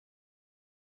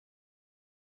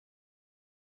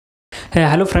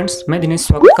Hello friends, मैं दिनेश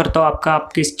स्वागत करता हूँ आपका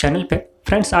आपके इस चैनल पे।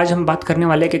 फ्रेंड्स, आज हम बात करने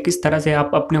वाले हैं कि किस तरह से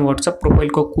आप अपने व्हाट्सएप प्रोफाइल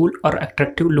को कूल और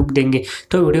अट्रैक्टिव लुक देंगे।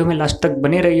 तो वीडियो में लास्ट तक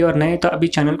बने रहिए और नए तो अभी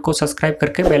चैनल को सब्सक्राइब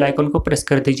करके बेल आइकन को प्रेस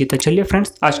कर दीजिए। तो चलिए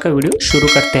फ्रेंड्स, आज का वीडियो शुरू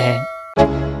करते हैं।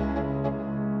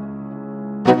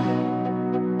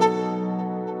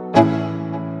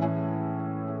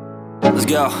 Let's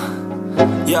go.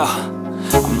 Yo,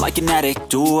 I'm like an addict,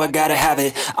 do I gotta have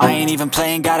it. I ain't even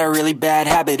playing, got a really bad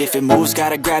habit. If it moves,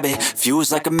 gotta grab it,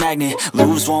 fuse like a magnet.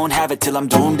 Lose, won't have it till I'm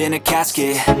doomed in a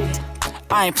casket.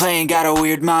 I ain't playing, got a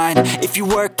weird mind. If you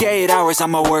work 8 hours,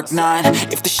 I'ma work 9.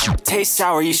 If the shit tastes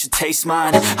sour, you should taste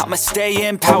mine. I'ma stay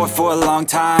in power for a long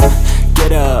time.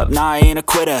 Get up, nah, I ain't a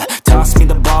quitter. Toss me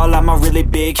the ball, I'm a really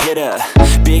big hitter.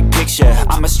 Big picture,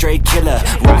 I'm a straight killer.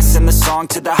 Rising the song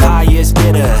to the highest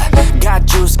bidder. Got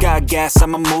juice, got gas,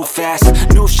 I'ma move fast.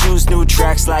 New shoes, new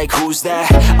tracks, like who's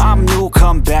that? I'm new,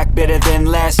 come back, better than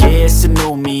last. Yeah, it's a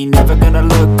new me, never gonna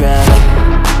look back.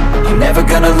 I'm never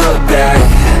gonna look back.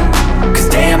 Cause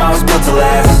damn, I was built to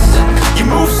last. You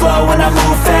move slow and I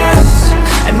move fast,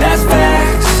 and that's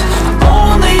facts.